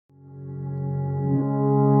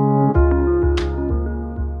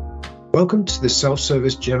Welcome to the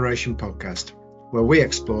Self-Service Generation podcast, where we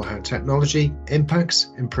explore how technology impacts,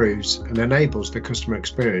 improves, and enables the customer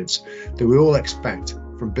experience that we all expect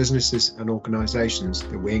from businesses and organizations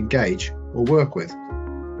that we engage or work with.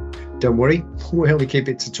 Don't worry, we only keep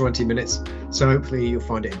it to 20 minutes, so hopefully you'll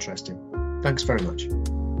find it interesting. Thanks very much.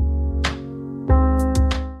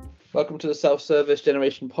 Welcome to the Self-Service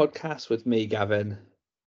Generation podcast with me, Gavin.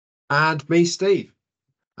 And me, Steve.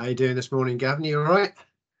 How you doing this morning, Gavin? You all right?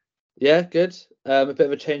 Yeah, good. A bit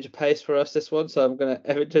of a change of pace for us this one, so I'm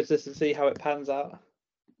interested to see how it pans out.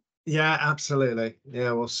 Yeah, absolutely.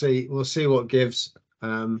 Yeah, we'll see what gives.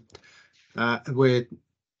 We're going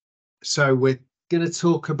to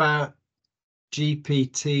talk about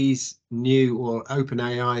GPT's new, or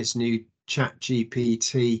OpenAI's new Chat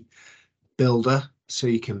GPT builder, so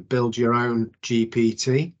you can build your own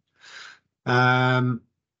GPT.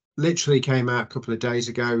 Literally came out a couple of days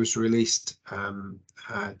ago. It was released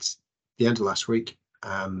at the end of last week.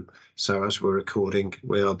 So as we're recording,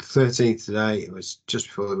 we're on the 13th today. It was just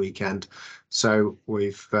before the weekend. So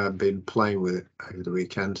we've been playing with it over the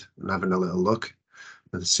weekend and having a little look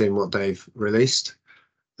and seeing what they've released.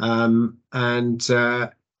 And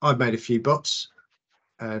I've made a few bots.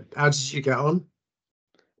 How did you get on?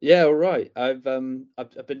 Yeah, all right. I've been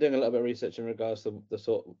doing a little bit of research in regards to the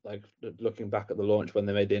sort of like looking back at the launch when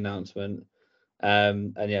they made the announcement,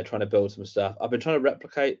 and yeah, trying to build some stuff. I've been trying to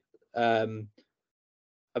replicate. I've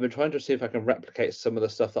been trying to see if I can replicate some of the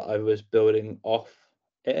stuff that I was building off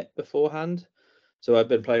it beforehand. So I've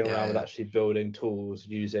been playing around with actually building tools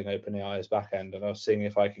using OpenAI's backend, and I was seeing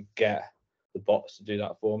if I could get the bots to do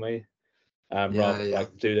that for me, rather than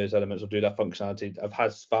like do those elements or do that functionality.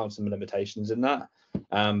 I've found some limitations in that,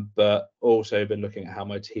 but also been looking at how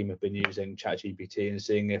my team have been using ChatGPT and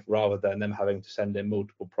seeing if, rather than them having to send in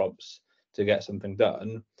multiple prompts to get something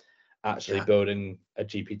done, actually building a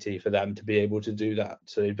GPT for them to be able to do that.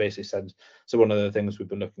 So it basically sends. So one of the things we've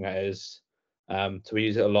been looking at is, so we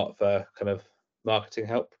use it a lot for kind of marketing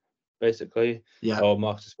help, basically, or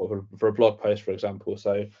marketing support for a blog post, for example.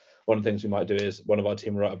 So one of the things we might do is one of our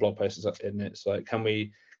team write a blog post and it's like, can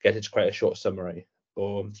we get it to create a short summary,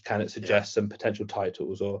 or can it suggest some potential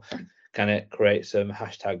titles, or can it create some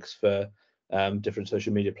hashtags for different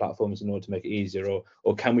social media platforms in order to make it easier,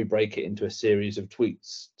 or can we break it into a series of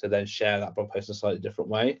tweets to then share that blog post in a slightly different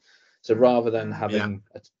way? So rather than having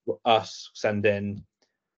us send in,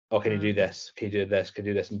 oh, can you do this, can you do this, can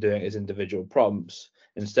you do this, and doing it as individual prompts,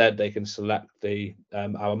 instead they can select the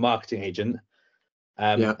our marketing agent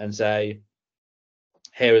and say,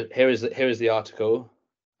 here is the article.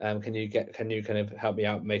 Can you kind of help me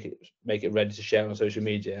out, make it ready to share on social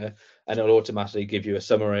media, and it'll automatically give you a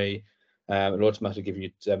summary. It'll automatically give you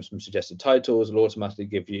some suggested titles. It'll automatically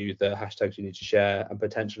give you the hashtags you need to share, and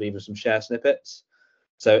potentially even some share snippets.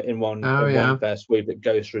 So in one fair sweep, it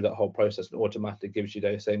goes through that whole process and automatically gives you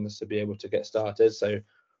those things to be able to get started. So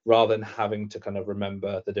rather than having to kind of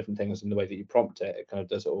remember the different things in the way that you prompt it, it kind of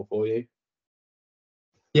does it all for you.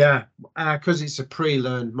 Yeah, because it's a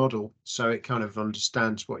pre-learned model, so it kind of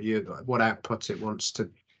understands what output it wants to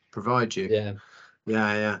provide you. Yeah.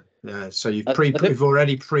 So you've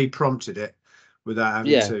already pre-prompted it without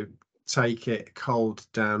having to take it cold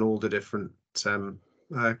down all the different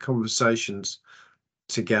conversations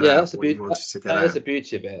to get out what you wanted to get out. That is the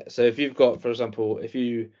beauty of it. So if you've got, for example, if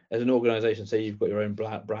you, as an organization, say you've got your own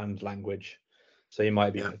brand language, so you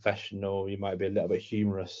might be professional, you might be a little bit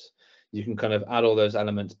humorous, you can kind of add all those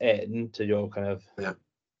elements in to your kind of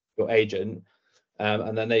your agent,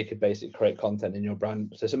 and then they could basically create content in your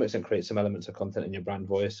brand. So to some extent, create some elements of content in your brand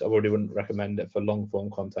voice. I really wouldn't recommend it for long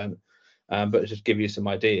form content, but just give you some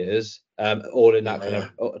ideas, all in that kind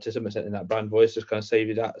of, to some extent, in that brand voice, just kind of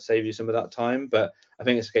save you some of that time. But I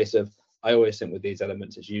think it's a case of, I always think with these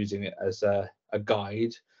elements, it's using it as a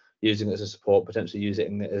guide, using it as a support, potentially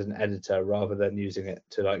using it as an editor, rather than using it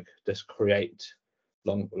to like just create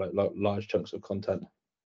large chunks of content,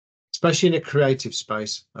 especially in a creative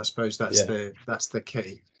space. I suppose that's the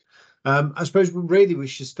key. I suppose really we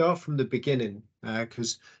should start from the beginning,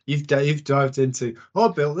 because you've dived into, I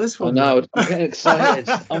built this one. I know, I'm getting excited.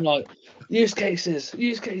 I'm like, use cases.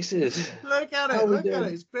 Look at it,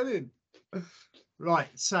 it's brilliant. Right,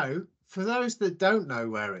 so for those that don't know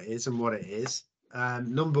where it is and what it is,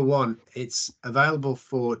 number one, it's available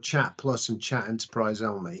for Chat Plus and Chat Enterprise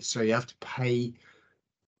only, so you have to pay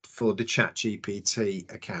for the Chat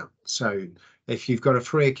GPT account. So if you've got a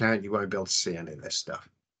free account, you won't be able to see any of this stuff.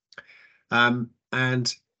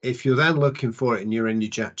 And if you're then looking for it and you're in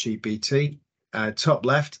your Chat GPT, top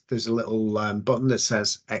left, there's a little button that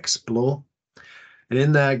says Explore. And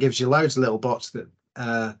in there, it gives you loads of little bots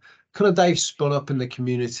that kind of they've spun up in the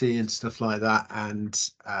community and stuff like that,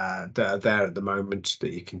 and they're there at the moment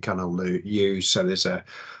that you can kind of use. So there's a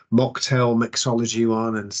mocktail mixology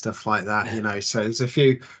one and stuff like that, you know. So there's a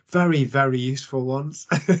few very, very useful ones,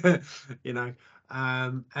 you know,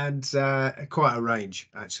 and quite a range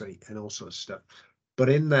actually, and all sorts of stuff. But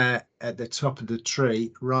in there at the top of the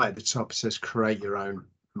tree, right at the top, it says create your own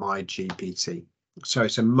My GPT. So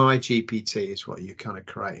it's a My GPT is what you're kind of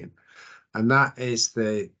creating, and that is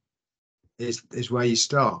where you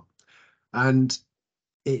start. And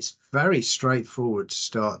it's very straightforward to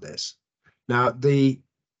start this. Now, the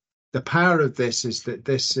power of this is that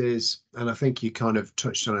this is, and I think you kind of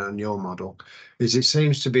touched on it on your model, is it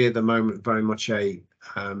seems to be at the moment very much a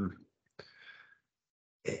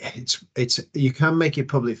it's you can make it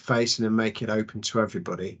public facing and make it open to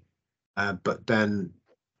everybody, but then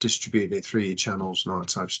distribute it through your channels and all that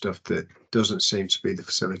type of stuff that doesn't seem to be the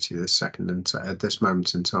facility this second and at this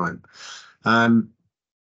moment in time.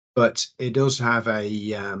 But it does have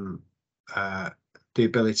the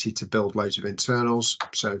ability to build loads of internals.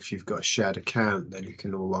 So if you've got a shared account, then you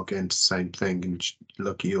can all log into the same thing and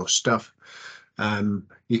look at your stuff.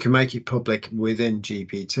 You can make it public within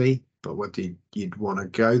GPT, but whether you'd want to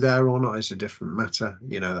go there or not is a different matter.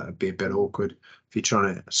 You know, that would be a bit awkward if you're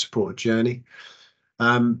trying to support a journey.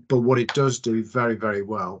 But what it does do very, very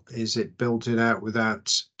well is it builds it out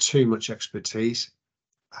without too much expertise.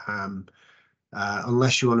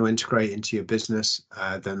 Unless you want to integrate into your business,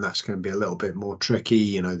 then that's going to be a little bit more tricky.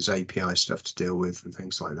 You know, there's API stuff to deal with and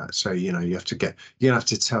things like that. So, you know, you're going to have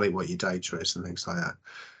to tell it what your data is and things like that.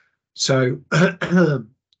 So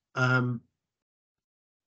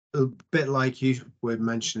a bit like you were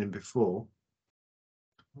mentioning before,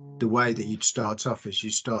 the way that you'd start off is you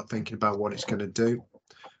start thinking about what it's going to do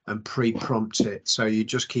and pre-prompt it. So you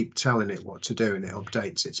just keep telling it what to do and it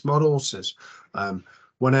updates its models. Says,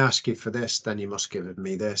 when I ask you for this, then you must give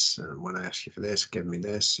me this. And when I ask you for this, give me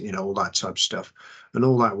this, you know, all that type of stuff. And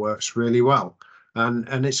all that works really well.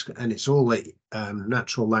 And it's all the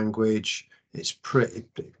natural language. It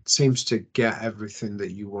seems to get everything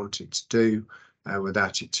that you want it to do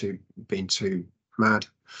without it being too mad.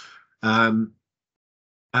 And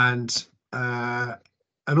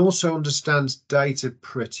also understands data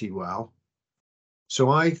pretty well. So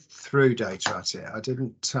I threw data at it. I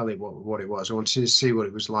didn't tell it what it was. I wanted to see what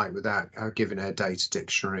it was like without giving it a data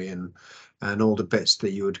dictionary and all the bits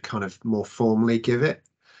that you would kind of more formally give it.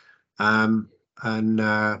 And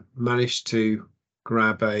managed to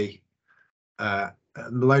grab a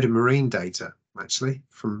load of marine data actually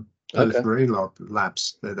from Plymouth Marine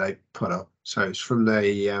Labs that they put up. So it's from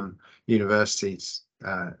the universities,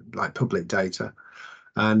 like public data,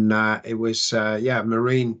 and it was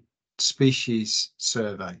marine species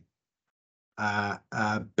survey,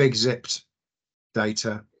 big zipped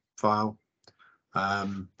data file.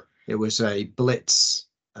 It was a blitz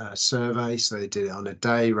survey, so they did it on a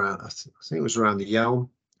day around, I think it was around the Yelm,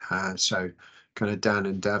 so kind of down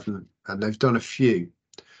in Devon, and they've done a few.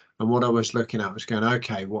 And what I was looking at was going,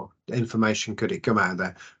 okay, what information could it come out of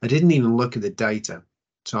there? I didn't even look at the data,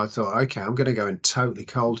 so I thought, okay, I'm going to go in totally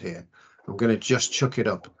cold here. I'm going to just chuck it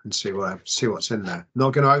up and see what's in there.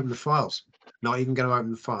 Not going to open the files. Not even going to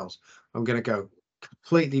open the files. I'm going to go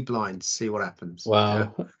completely blind to see what happens.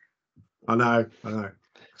 Wow. Yeah? I know.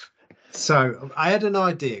 So I had an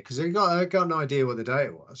idea because I got an idea what the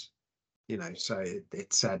data was. You know, so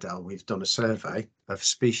it said, oh, we've done a survey of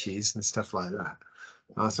species and stuff like that.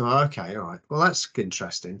 And I thought, okay, all right, well, that's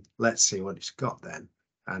interesting. Let's see what it's got then.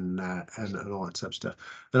 And all that type of stuff.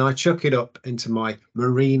 And I chuck it up into my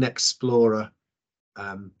Marine Explorer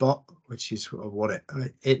bot, which is what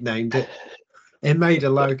it named it. It made a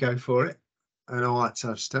logo for it and all that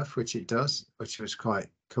type of stuff, which it does, which was quite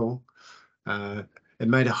cool. It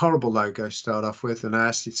made a horrible logo to start off with, and I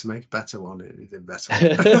asked it to make a better one. It did better.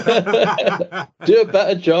 Do a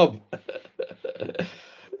better job. At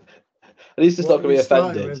least it's not going to be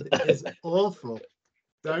offended. It's awful.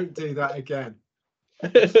 Don't do that again.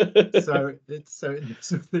 So it's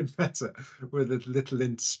something better with a little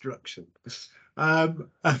instruction.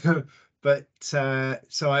 But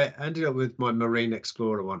so I ended up with my Marine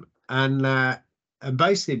Explorer one, and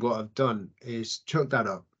basically what I've done is chuck that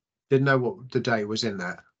up. Didn't know what the data was in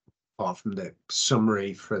there, apart from the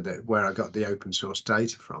summary for where I got the open source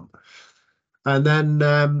data from. And then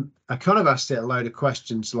I kind of asked it a load of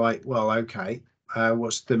questions like, well, okay,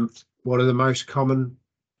 what are the most common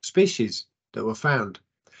species that were found?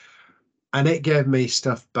 And it gave me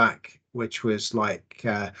stuff back, which was like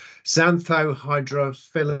Xantho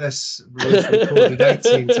hydrophilus was recorded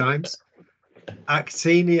 18 times.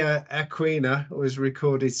 Actinia equina was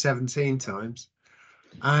recorded 17 times.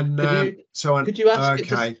 And Could you so on. could you ask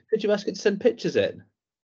it Okay, to send pictures in?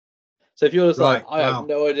 So if you're just like, right. I have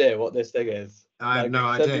Well, no idea what this thing is, I have like no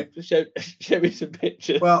idea. show me some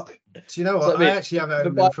pictures. Well, do you know So what? I I mean, actually have it for,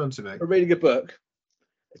 open in front of me. for reading a book,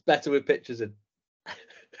 it's better with pictures in.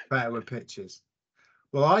 Better with pictures.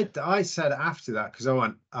 Well, I said after that because I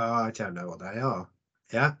went, oh, I don't know what they are.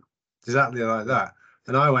 Yeah, exactly like that.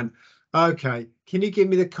 And I went, okay, can you give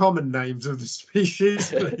me the common names of the species,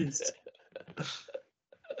 please?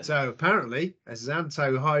 So apparently, a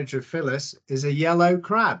Xanthohydrophilus is a yellow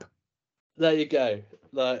crab. There you go.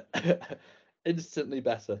 Like instantly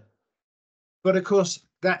better. But of course,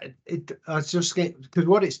 I was just getting, because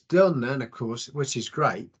what it's done then, of course, which is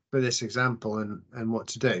great for this example and what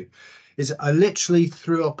to do, is I literally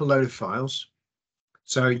threw up a load of files.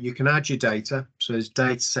 So you can add your data. So there's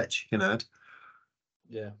data sets you can add.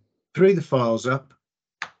 Yeah. Threw the files up,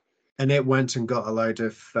 and it went and got a load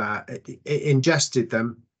of. It ingested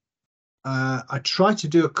them. I tried to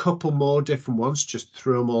do a couple more different ones, just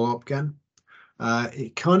threw them all up again.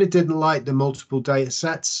 It kind of didn't like the multiple data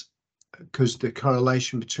sets because the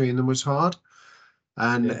correlation between them was hard,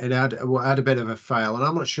 and Yeah. it had a bit of a fail. And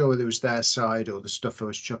I'm not sure whether it was their side or the stuff I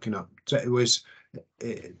was chucking up. So it was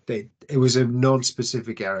a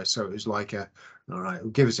non-specific error. So it was like all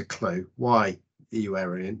right, give us a clue. Why are you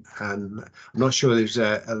erroring? And I'm not sure there's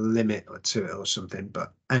a limit to it or something.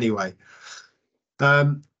 But anyway,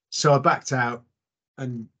 so I backed out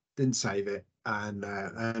and didn't save it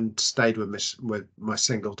and stayed with my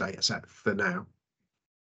single data set for now.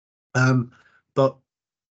 But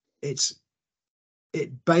it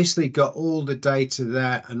basically got all the data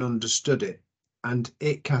there and understood it, and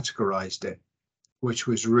it categorized it, which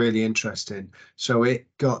was really interesting. So it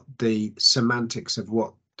got the semantics of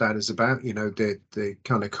what that is about, the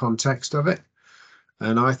kind of context of it.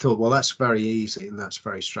 And I thought, well, that's very easy and that's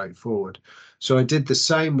very straightforward. So I did the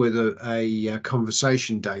same with a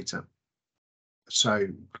conversation data. So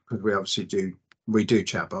because we do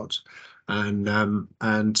chatbots,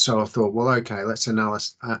 and so I thought, well, okay, let's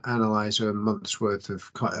analyze a month's worth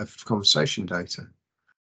of conversation data,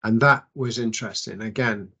 and that was interesting.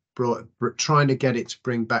 Again, trying to get it to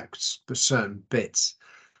bring back certain bits,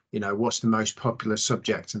 what's the most popular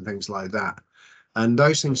subject and things like that. And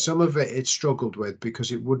those things, some of it struggled with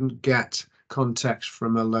because it wouldn't get context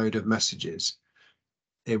from a load of messages.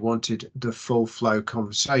 It wanted the full flow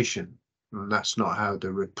conversation. And that's not how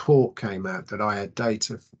the report came out that I had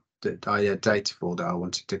data for that I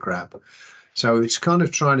wanted to grab. So it's kind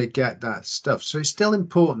of trying to get that stuff. So it's still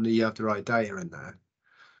important that you have the right data in there,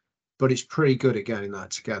 but it's pretty good at getting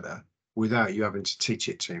that together without you having to teach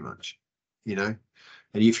it too much, And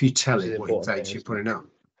if you tell Which is it the what important data thing, you're isn't it? putting up.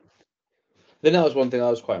 Then that was one thing I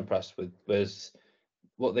was quite impressed with was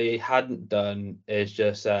what they hadn't done is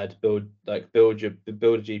just said build a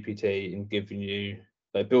GPT and giving you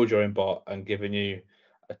build your own bot and giving you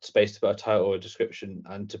a space to put a title or a description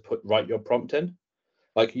and to write your prompt in.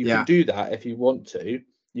 Like you can Yeah, do that if you want to.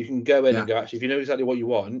 You can go in yeah, and go, actually, if you know exactly what you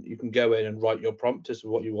want, you can go in and write your prompt as to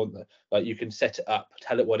what you want. Like you can set it up,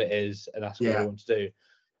 tell it what it is, and ask what you yeah, want to do.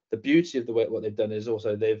 The beauty of what they've done is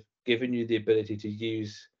also they've given you the ability to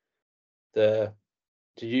use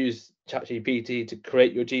ChatGPT to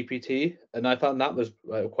create your GPT, and I found that was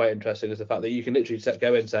quite interesting. Is the fact that you can literally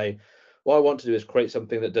go and say, "What I want to do is create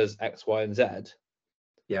something that does X, Y, and Z,"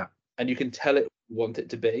 yeah, and you can tell it what you want it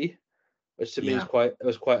to be, which to me is yeah, quite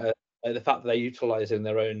the fact that they're utilizing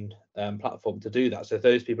their own platform to do that. So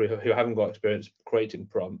those people who haven't got experience creating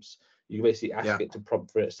prompts, you basically yeah, ask it to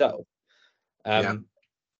prompt for itself. yeah, Um,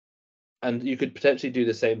 and you could potentially do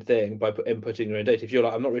the same thing by inputting your own data. If you're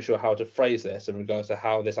like, I'm not really sure how to phrase this in regards to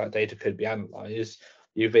how this data could be analyzed,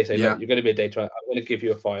 you basically say, yeah, look, you're going to be a data. I'm going to give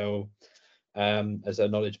you a file as a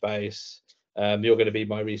knowledge base. You're going to be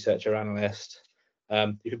my researcher analyst.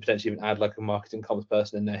 You could potentially even add like a marketing comms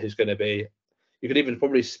person in there who's going to be. You could even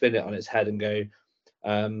probably spin it on its head and go,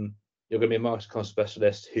 you're going to be a marketing comms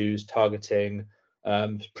specialist who's targeting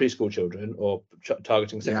preschool children or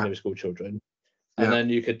targeting yeah, secondary school children. And yeah, then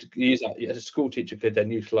you could use that as a school teacher could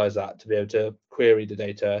then utilize that to be able to query the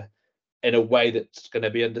data in a way that's going to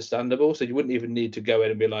be understandable. So you wouldn't even need to go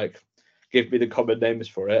in and be like, give me the common names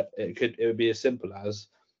for it. It would be as simple as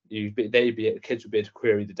kids would be able to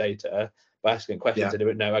query the data by asking questions yeah. and it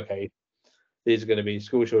would know, okay, these are going to be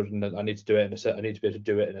school children and I need to do it I need to be able to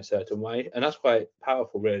do it in a certain way. And that's quite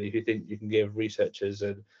powerful, really, if you think you can give researchers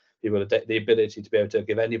and people the ability to be able to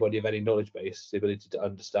give anybody of any knowledge base the ability to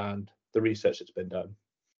understand the research that's been done.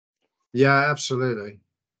 Yeah, absolutely.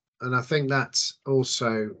 And I think that's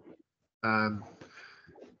also um,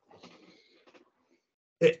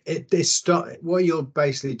 what you're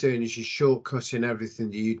basically doing is you're shortcutting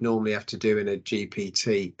everything that you'd normally have to do in a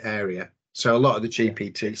GPT area. So a lot of the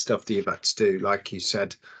GPT stuff that you've had to do, like you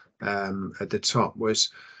said at the top,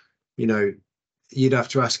 was, you know, you'd have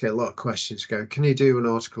to ask it a lot of questions. Go, can you do an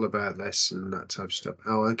article about this and that type of stuff?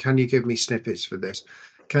 Oh, and can you give me snippets for this?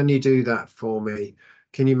 Can you do that for me?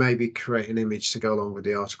 Can you maybe create an image to go along with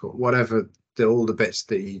the article? Whatever all the bits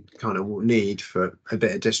that you kind of need for a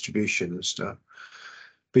bit of distribution and stuff.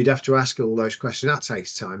 But you'd have to ask all those questions. That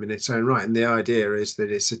takes time in its own right. And the idea is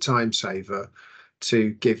that it's a time saver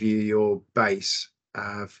to give you your base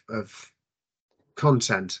of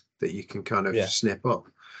content that you can kind of snip up,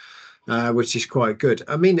 which is quite good.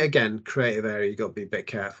 I mean, again, creative area, you've got to be a bit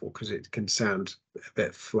careful because it can sound a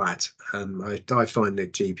bit flat. And I find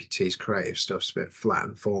that GPT's creative stuff's a bit flat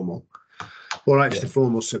and formal. Or actually,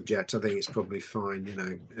 formal subject, I think it's probably fine, you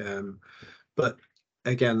know. But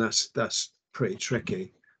again, that's pretty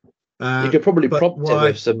tricky. You could probably prompt it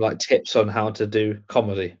with some like tips on how to do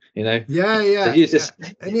comedy, you know. So use this.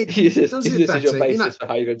 And it use this does as better, your basis, you know, for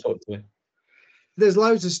how you're going to talk to me. There's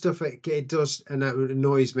loads of stuff it does, and that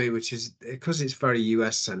annoys me, which is because it's very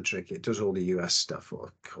US centric. It does all the US stuff, or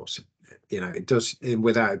of course, you know, it does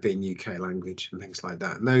without it being UK language and things like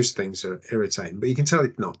that. And those things are irritating, but you can tell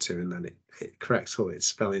it not to, and then it corrects all its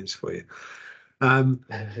spellings for you.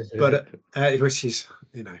 But which is,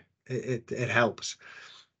 you know, it helps.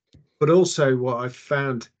 But also what I've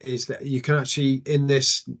found is that you can actually, in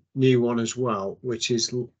this new one as well, which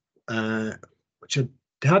is which I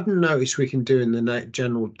hadn't noticed we can do in the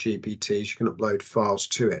general GPTs, you can upload files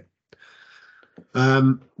to it.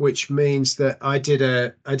 Which means that I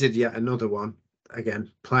did yet another one,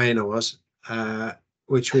 again, playing I was,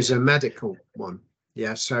 which was a medical one.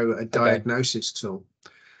 Yeah, so a diagnosis tool.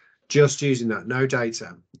 Just using that, no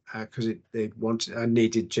data, because I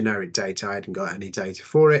needed generic data. I hadn't got any data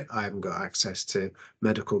for it. I haven't got access to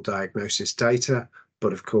medical diagnosis data.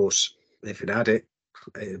 But of course, if it had it,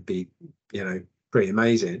 it'd be, you know, pretty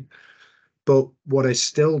amazing. But what I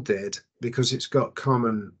still did, because it's got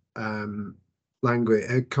common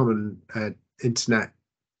language, common internet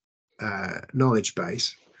knowledge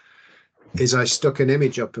base, is I stuck an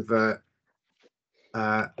image up of a.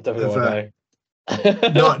 I don't really want to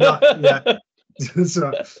know. Yeah.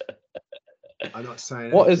 So, I'm not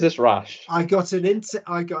saying what anything. Is this rash? I got an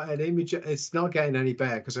image. It's not getting any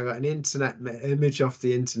better because I got an internet image off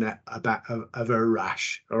the internet about of a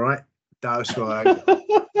rash. All right, that was what I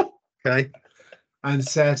got. Okay, and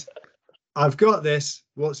said, I've got this.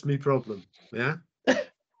 What's my problem? Yeah.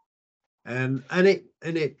 And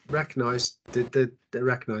it recognized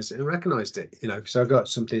recognized it, you know, so I got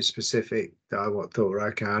something specific that I thought,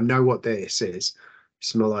 okay, I know what this is.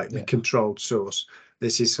 It's more like the controlled source.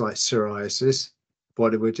 This is like psoriasis.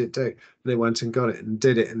 What would it do? And they went and got it and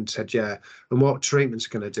did it and said, yeah, and what treatment's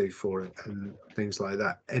going to do for it and things like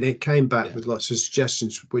that. And it came back with lots of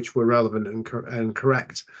suggestions which were relevant and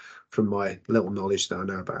correct from my little knowledge that I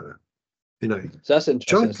know about it. You know, so that's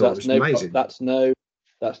interesting. So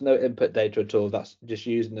that's no input data at all. That's just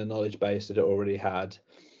using the knowledge base that it already had,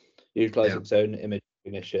 utilizing its own image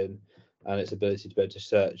recognition and its ability to be able to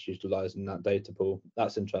search utilizing that data pool.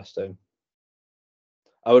 That's interesting.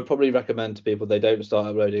 I would probably recommend to people they don't start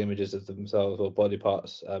uploading images of themselves or body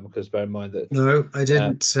parts, because bear in mind that I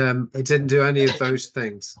didn't do any of those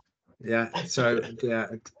things. Yeah, so yeah,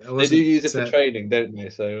 they do use it for training, don't they?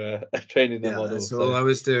 So training the model. That's all I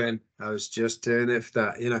was doing. I was just doing it for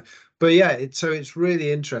that, you know. But yeah, it's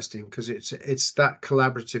really interesting because it's that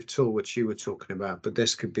collaborative tool which you were talking about. But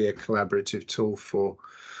this could be a collaborative tool for,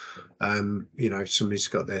 you know, somebody's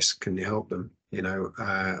got this. Can you help them? You know,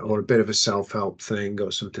 or a bit of a self-help thing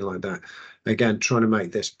or something like that. Again, trying to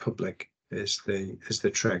make this public is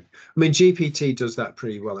the trick. I mean, GPT does that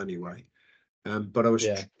pretty well anyway. But I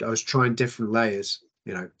was trying different layers,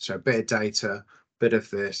 you know, so a bit of data, bit of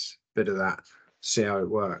this, bit of that, see how it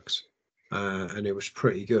works, and it was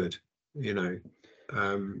pretty good, you know.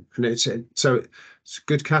 And it's a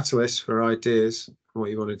good catalyst for ideas,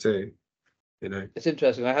 what you want to do, you know. It's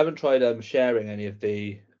interesting. I haven't tried sharing any of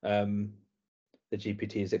the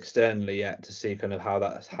GPTs externally yet to see kind of how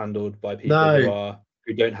that's handled by people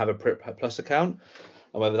who don't have a Plus account.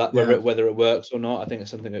 And whether it works or not, I think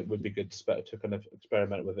it's something that would be good to kind of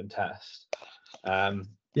experiment with and test. But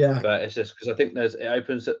it's just because I think it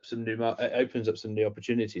opens up some new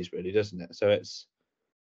opportunities, really, doesn't it? So I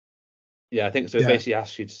think so. It basically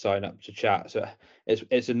asks you to sign up to chat. So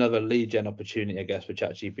it's another lead gen opportunity, I guess, for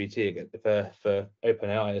ChatGPT for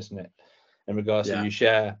OpenAI, isn't it? In regards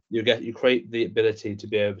to you create the ability to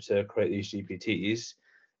be able to create these GPTs.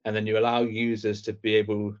 and then you allow users to be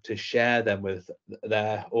able to share them with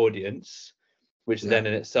their audience, which then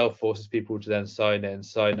in itself forces people to then sign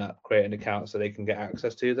up, create an account so they can get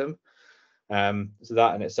access to them. So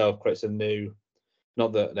that in itself creates a new,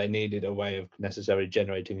 not that they needed a way of necessarily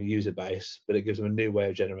generating a user base, but it gives them a new way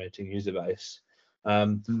of generating user base.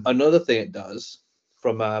 Another thing it does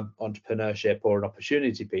from an entrepreneurship or an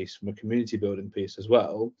opportunity piece, from a community building piece as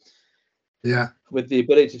well, with the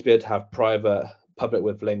ability to be able to have private, public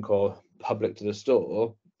with link or public to the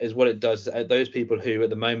store, is what it does. Those people who at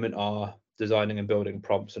the moment are designing and building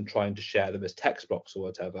prompts and trying to share them as text blocks or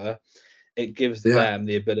whatever, it gives them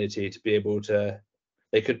the ability to be able to,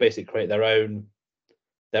 they could basically create their own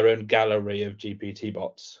gallery of GPT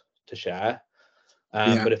bots to share.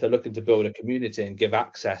 But if they're looking to build a community and give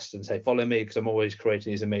access and say, follow me because I'm always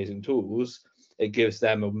creating these amazing tools, it gives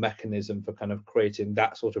them a mechanism for kind of creating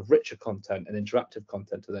that sort of richer content and interactive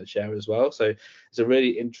content to then share as well. So it's a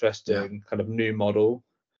really interesting kind of new model.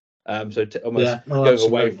 So almost going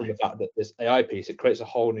away from the fact that this AI piece, it creates a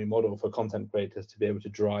whole new model for content creators to be able to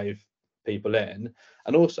drive people in.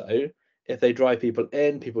 And also, if they drive people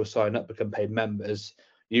in, people sign up, become paid members,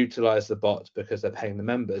 utilize the bots because they're paying the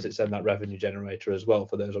members, it's then that revenue generator as well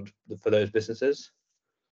for those businesses.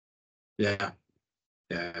 Yeah,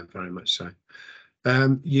 very much so.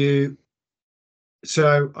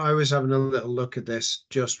 So I was having a little look at this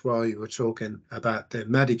just while you were talking about the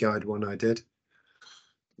MediGuide one I did.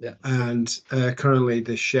 Yeah. And currently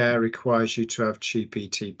the share requires you to have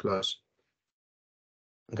GPT plus.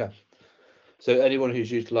 Okay. So anyone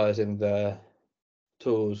who's utilizing the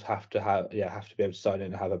tools have to be able to sign in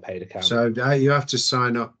and have a paid account. So you have to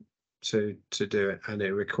sign up to do it, and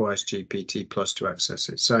it requires GPT plus to access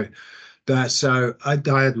it. So I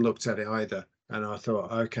hadn't looked at it either, and I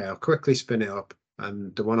thought, okay, I'll quickly spin it up.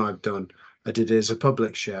 And the one I've done, I did it as a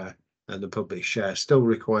public share, and the public share still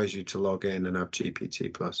requires you to log in and have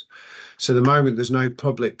GPT plus. So at the moment there's no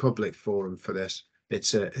public forum for this.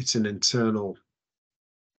 It's an internal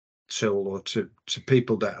tool, or to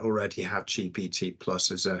people that already have GPT plus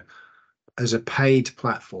as a paid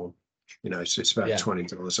platform, so it's about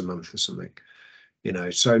 $20 a month or something,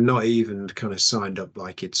 so not even kind of signed up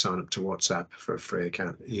like you'd sign up to WhatsApp for a free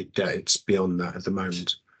account. It's beyond that at the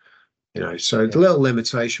moment, so the little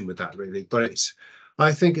limitation with that really, but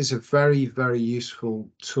I think it's a very, very useful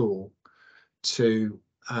tool to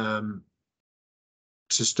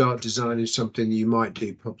start designing something you might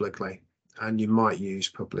do publicly and you might use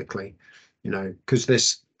publicly, because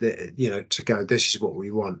this is what we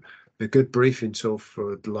want. A good briefing tool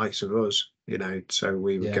for the likes of us, so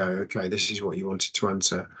we would go, okay, this is what you wanted to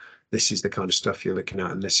answer. This is the kind of stuff you're looking at,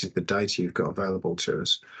 and this is the data you've got available to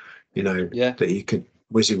us, that you can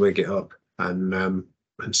WYSIWYG it up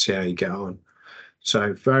and see how you get on.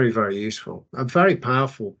 So very, very useful. A very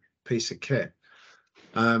powerful piece of kit.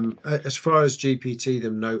 As far as GPT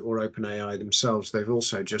or OpenAI themselves, they've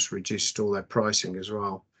also just reduced all their pricing as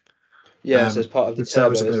well. So as part of the turbo, that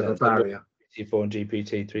was a bit of a barrier. GPT-4 and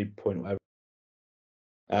GPT 3.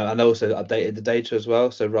 And also updated the data as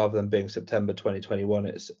well. So rather than being September 2021,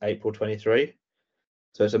 it's April 23.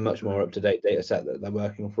 So it's a much more up-to-date data set that they're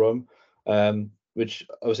working from, which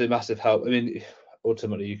obviously a massive help. I mean,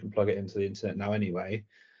 ultimately you can plug it into the internet now anyway,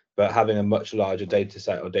 but having a much larger data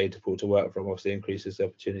set or data pool to work from obviously increases the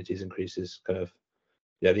opportunities, increases kind of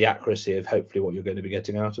the accuracy of hopefully what you're going to be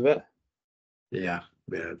getting out of it. Yeah,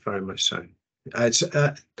 very much so. It's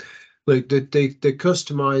look, the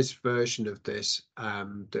customized version of this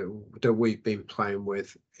that we've been playing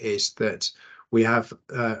with is that we have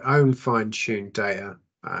own fine-tuned data.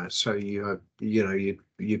 So you have,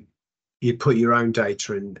 you put your own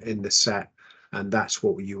data in the set, and that's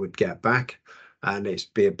what you would get back, and it's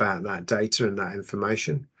be about that data and that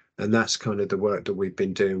information. And that's kind of the work that we've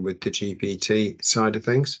been doing with the GPT side of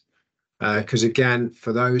things. Because again,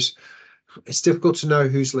 for those, it's difficult to know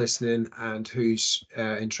who's listening and who's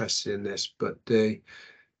interested in this, but the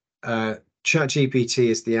ChatGPT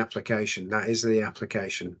is the application. That is the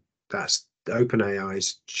application. That's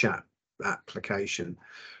OpenAI's chat application.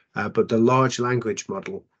 But the large language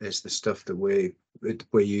model is the stuff that we're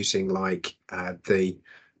using, like the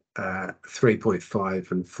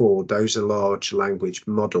 3.5 and 4. Those are large language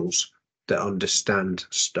models that understand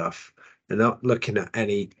stuff. They're not looking at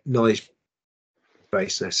any knowledge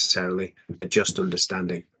base necessarily, just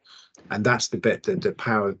understanding. And that's the bit, the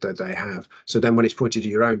power that they have. So then when it's pointed to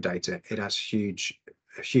your own data, it has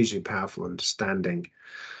hugely powerful understanding.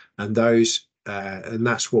 And those and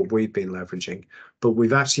that's what we've been leveraging. But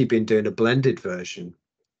we've actually been doing a blended version,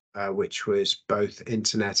 which was both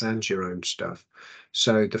internet and your own stuff.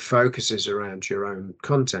 So the focus is around your own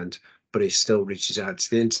content, but it still reaches out to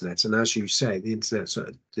the internet. And as you say, the internet,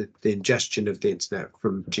 the ingestion of the internet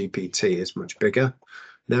from GPT is much bigger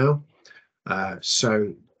now,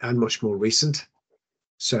 and much more recent.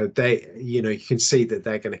 So they, you can see that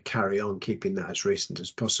they're going to carry on keeping that as recent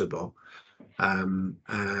as possible. And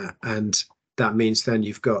that means then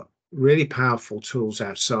you've got really powerful tools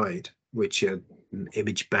outside, which are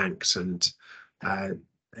image banks and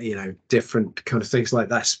different kind of things like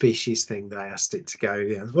that species thing that I asked it to go.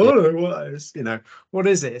 Yeah, what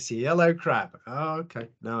is it? It's a yellow crab. Oh, okay.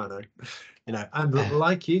 No, I know. And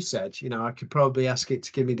like you said, I could probably ask it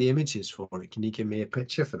to give me the images for it. Can you give me a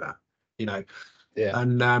picture for that? Yeah.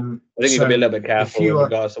 And I think you can be a little bit careful in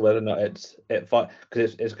regards to whether or not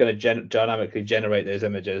because it's going to dynamically generate those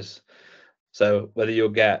images. So whether you'll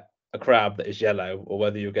get a crab that is yellow or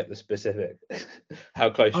whether you'll get the specific, how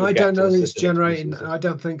close you'll I get don't to know a that it's specific generating. species. I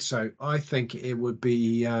don't think so. I think it would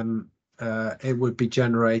be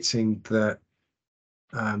generating the.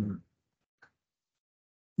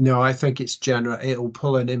 No, I think it'll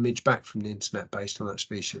pull an image back from the internet based on that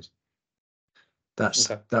species.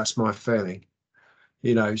 That's my feeling.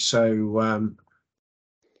 So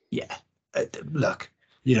yeah. Look,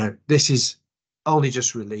 this is only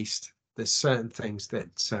just released. There's certain things that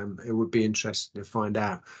it would be interesting to find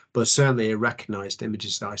out, but certainly it recognized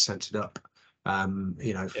images that I sent it up,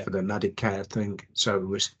 for the Medicare thing. So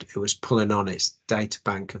it was pulling on its data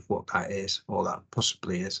bank of what that is, or that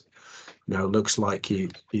possibly is. It looks like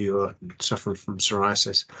you're suffering from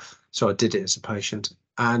psoriasis. So I did it as a patient,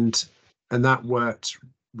 and that worked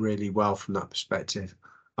really well from that perspective.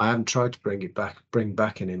 I haven't tried to bring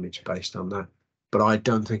back an image based on that, but I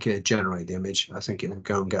don't think it'll generate the image. I think it'll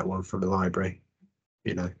go and get one from the library.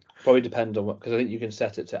 Probably depends on because I think you can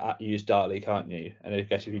set it to use DALL-E, can't you? And I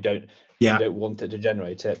guess if you don't want it to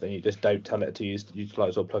generate it, then you just don't tell it to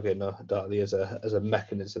utilize or plug in DALL-E as a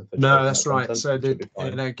mechanism for No, that's right. content,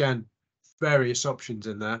 So again, various options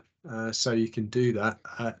in there, so you can do that.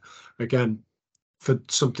 Again, for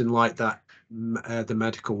something like that, the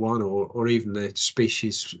medical one, or even the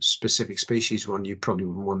specific species one, you probably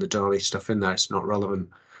wouldn't want the DALL-E stuff in there. It's not relevant.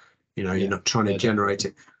 You're not trying to generate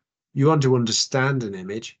it. You want to understand an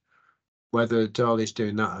image. Whether DALL-E is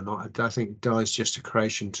doing that or not, I think DALL-E is just a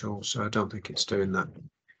creation tool, so I don't think it's doing that.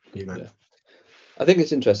 Yeah. I think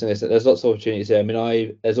it's interesting is that there's lots of opportunities here. I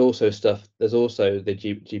mean, there's also the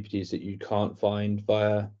GPTs that you can't find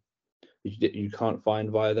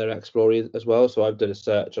via their Explorer as well. So I've done a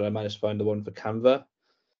search and I managed to find the one for Canva.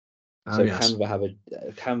 So yes.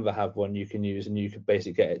 Canva have one you can use, and you can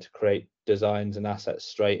basically get it to create designs and assets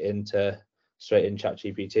straight in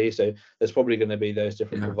ChatGPT. So there's probably going to be those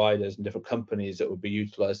different providers and different companies that will be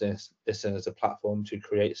utilizing this as a platform to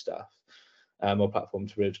create stuff, or platform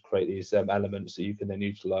to be able to create these elements that you can then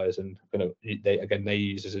utilize, and they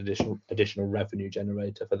use as additional revenue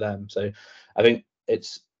generator for them. So I think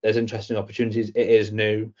there's interesting opportunities. It is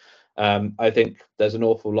new. I think there's an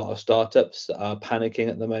awful lot of startups that are panicking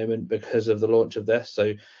at the moment because of the launch of this.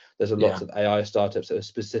 So there's lots of AI startups that are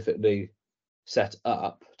specifically set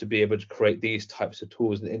up to be able to create these types of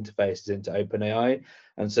tools and interfaces into OpenAI.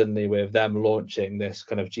 And suddenly with them launching this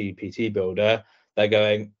kind of GPT builder, they're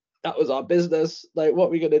going, that was our business. Like, what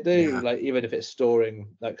are we going to do? Like, even if it's storing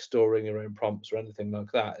your own prompts or anything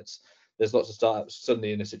like that, there's lots of startups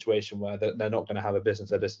suddenly in a situation where they're not going to have a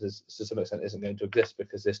business. Their business to some extent isn't going to exist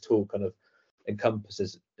because this tool kind of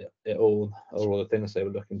encompasses it all the things they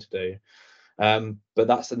were looking to do. But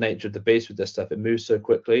that's the nature of the beast with this stuff. It moves so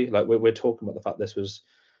quickly. Like we're talking about the fact this was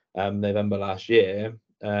November last year.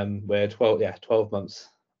 We're 12 months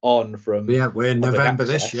on from we're in November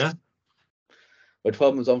this year. We're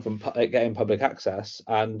 12 months on from getting public access,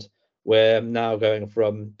 and we're now going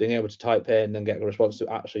from being able to type in and get a response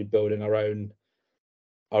to actually building our own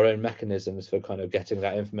mechanisms for kind of getting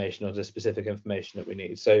that information or the specific information that we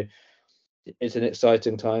need. So it's an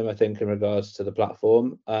exciting time, I think, in regards to the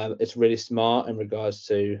platform. It's really smart in regards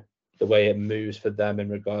to the way it moves for them in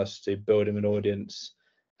regards to building an audience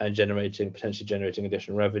and potentially generating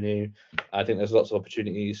additional revenue. I think there's lots of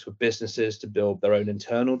opportunities for businesses to build their own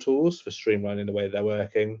internal tools for streamlining the way they're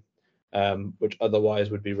working, which otherwise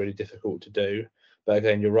would be really difficult to do. But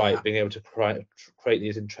again, you're right, being able to create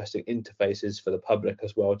these interesting interfaces for the public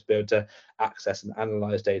as well, to be able to access and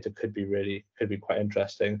analyze data could be quite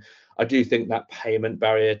interesting. I do think that payment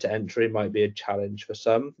barrier to entry might be a challenge for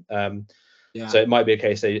some. So it might be a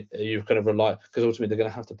case that you've kind of rely, because ultimately they're going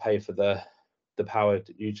to have to pay for the power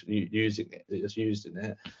using it that's used in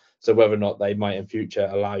it. So whether or not they might in future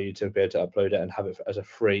allow you to be able to upload it and have it as a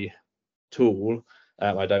free tool,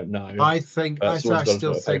 I don't know, I think but someone's I got to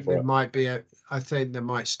still sort of pay think for there it. might be a I think there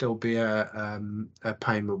might still be a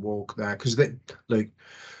payment walk there because look,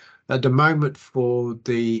 at the moment for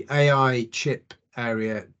the AI chip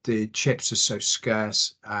area, the chips are so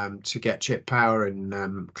scarce. To get chip power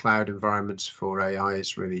in cloud environments for AI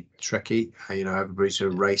is really tricky. Everybody's a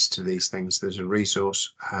race to these things. There's a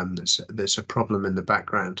resource. There's a problem in the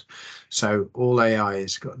background. So all AI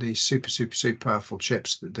has got these super powerful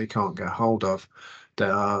chips that they can't get hold of.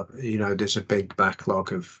 There's a big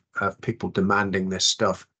backlog of people demanding this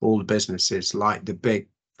stuff. All the businesses, like the big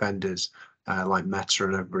vendors, like Meta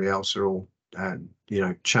and everybody else, are all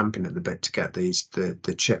champing at the bit to get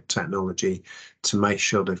the chip technology to make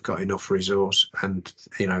sure they've got enough resource and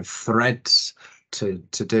threads to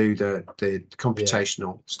do the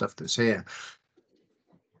computational stuff that's here,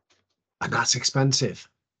 and that's expensive.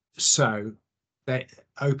 So they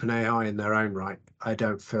OpenAI in their own right, I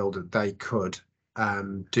don't feel that they could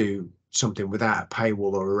do something without a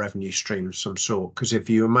paywall or a revenue stream of some sort. Because if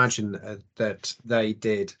you imagine that they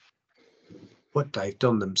did what they've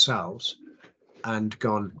done themselves and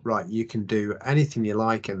gone, right, you can do anything you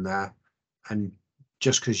like in there, and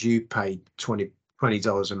just because you pay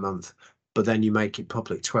 $20 a month, but then you make it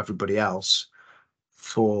public to everybody else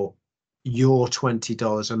for your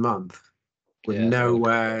 $20 a month would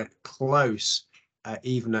nowhere close,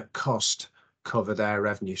 even at cost, cover their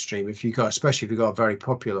revenue stream. Especially if you got a very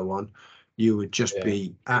popular one, you would just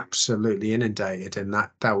be absolutely inundated, and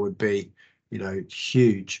that would be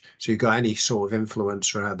huge. So you've got any sort of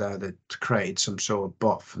influencer out there that created some sort of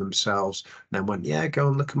bot for themselves and then went, yeah, go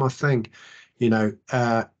and look at my thing,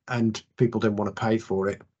 and people didn't want to pay for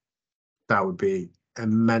it. That would be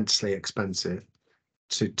immensely expensive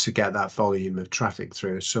to get that volume of traffic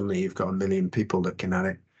through. Suddenly you've got 1 million people looking at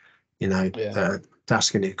it,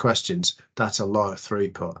 asking it questions. That's a lot of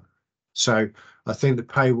throughput. So I think the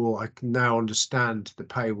paywall, I can now understand the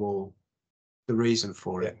paywall, the reason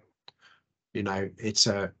for it. It's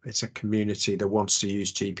a community that wants to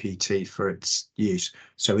use GPT for its use.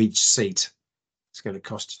 So each seat is going to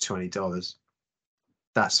cost you $20.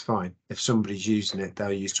 That's fine. If somebody's using it,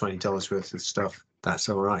 they'll use $20 worth of stuff. That's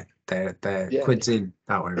all right. They're quids in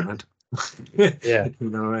that way around. Yeah. You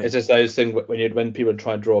know what I mean? It's just those things when people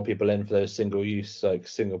try and draw people in for those single use, like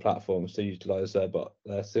single platforms to utilize their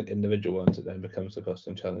individual ones, it then becomes a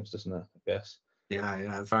costing challenge, doesn't it? I guess.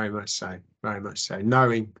 Yeah, very much so. Very much so.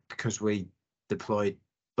 Knowing, because we deployed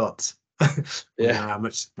bots, we know how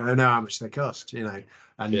much they cost,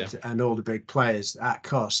 and all the big players at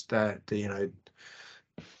cost,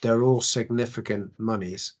 they're all significant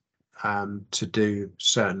monies to do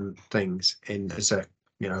certain things as a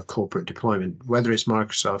corporate deployment. Whether it's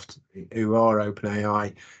Microsoft, who are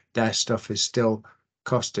OpenAI, their stuff is still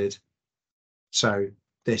costed. So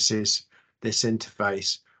this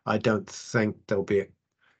interface, I don't think there'll be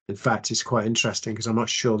in fact, it's quite interesting because I'm not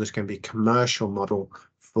sure there's going to be a commercial model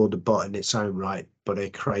for the bot in its own right, but a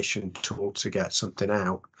creation tool to get something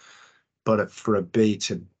out. But for a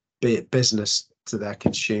B2B business to their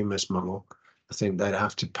consumers model, I think they'd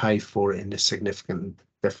have to pay for it in a significant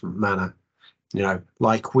different manner.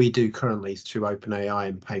 Like we do currently through OpenAI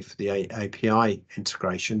and pay for the API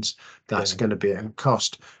integrations. That's going to be a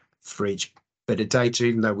cost for each bit of data,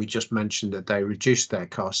 even though we just mentioned that they reduced their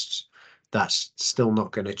costs. That's still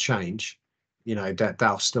not going to change.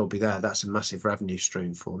 That'll still be there. That's a massive revenue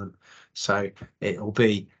stream for them. So it'll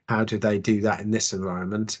be, how do they do that in this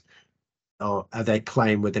environment? Or are they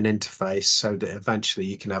playing with an interface so that eventually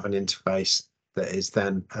you can have an interface that is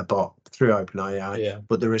then a bot through OpenAI,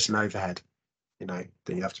 but there is an overhead, that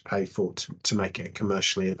you have to pay for to make it a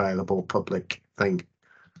commercially available public thing.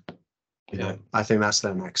 I think that's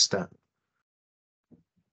their next step.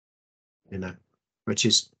 Which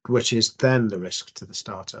is then the risk to the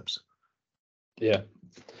startups. Yeah,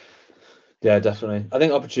 definitely. I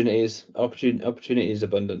think opportunities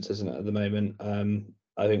abundance, isn't it, at the moment?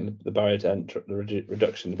 I think the barrier to entry, the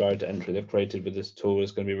reduction, the barrier to entry they've created with this tool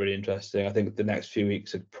is going to be really interesting. I think the next few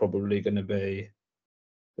weeks are probably going to be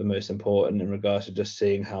the most important in regards to just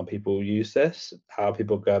seeing how people use this, how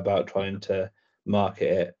people go about trying to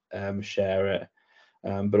market it, share it,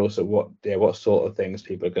 but also what sort of things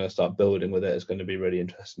people are going to start building with it is going to be really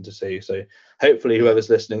interesting to see. So hopefully whoever's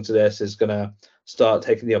listening to this is going to start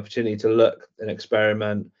taking the opportunity to look and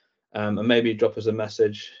experiment, and maybe drop us a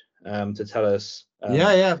message to tell us how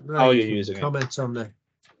you're using it. You comment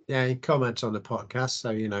on the podcast,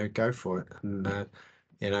 so go for it, and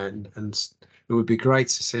and it would be great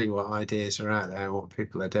to see what ideas are out there, what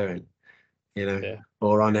people are doing,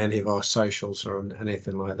 or on any of our socials or on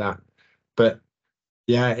anything like that. But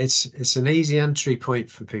Yeah, it's an easy entry point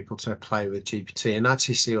for people to play with GPT and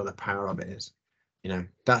actually see what the power of it is.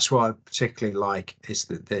 That's what I particularly like, is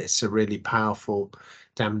that it's a really powerful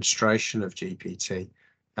demonstration of GPT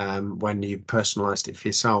when you personalized it for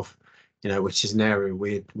yourself, which is an area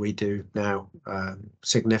we do now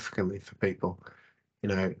significantly for people,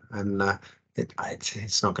 and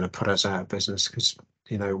it's not going to put us out of business because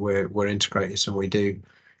we're integrators and we do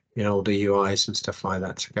all the UIs and stuff like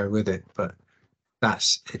that to go with it, but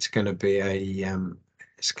it's going to be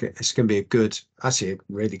it's going to be actually a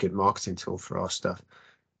really good marketing tool for our stuff,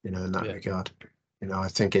 in that regard. I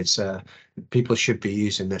think it's people should be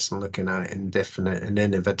using this and looking at it in different and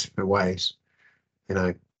innovative ways.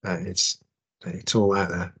 It's all out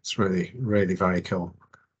there. It's really, really very cool.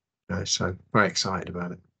 So very excited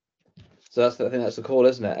about it. So I think that's the call,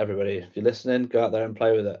 isn't it? Everybody, if you're listening, go out there and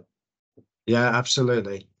play with it. Yeah,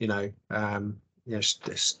 absolutely.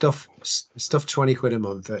 Stuff £20 a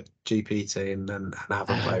month at GPT and have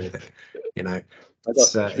a play with it.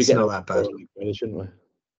 It's not that bad. Really, shouldn't we?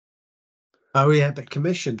 Oh yeah, the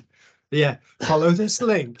commission. Yeah, follow this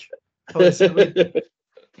link. Follow this link.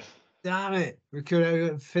 Damn it, we could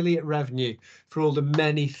have affiliate revenue for all the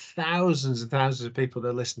many thousands and thousands of people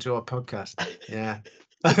that listen to our podcast. Yeah.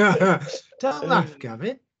 Don't laugh,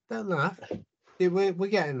 Gavin. Don't laugh. Yeah, we're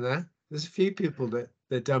getting there. There's a few people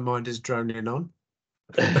that don't mind us droning on.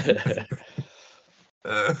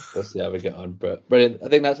 We'll see how we get on, but brilliant. I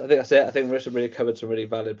think that's it. I think Marissa really covered some really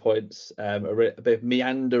valid points. A bit of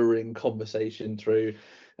meandering conversation through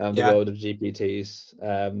the world of GPTs.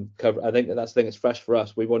 I think that's the thing. It's fresh for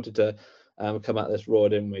us. We wanted to come at this raw,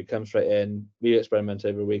 didn't we? Come straight in, we experiment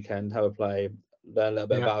over a weekend, have a play, learn a little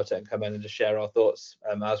bit about it, and come in and just share our thoughts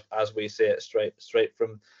as we see it straight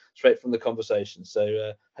from the conversation.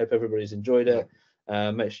 So hope everybody's enjoyed it.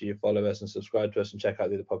 Make sure you follow us and subscribe to us and check out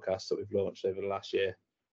the other podcasts that we've launched over the last year.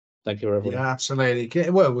 Thank you, everyone. Yeah, absolutely.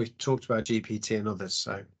 Well, we talked about GPT and others,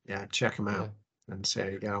 so yeah, check them out and see how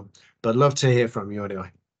you go. But love to hear from you anyway.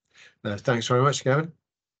 Thanks very much, Gavin.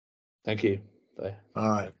 Thank you. Bye. All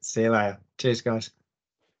right. See you later. Cheers, guys.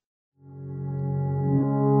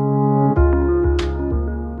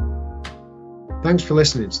 Thanks for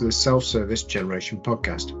listening to the Self-Service Generation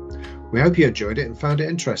podcast. We hope you enjoyed it and found it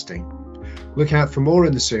interesting. Look out for more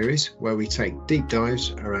in the series where we take deep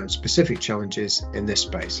dives around specific challenges in this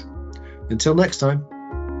space. Until next time.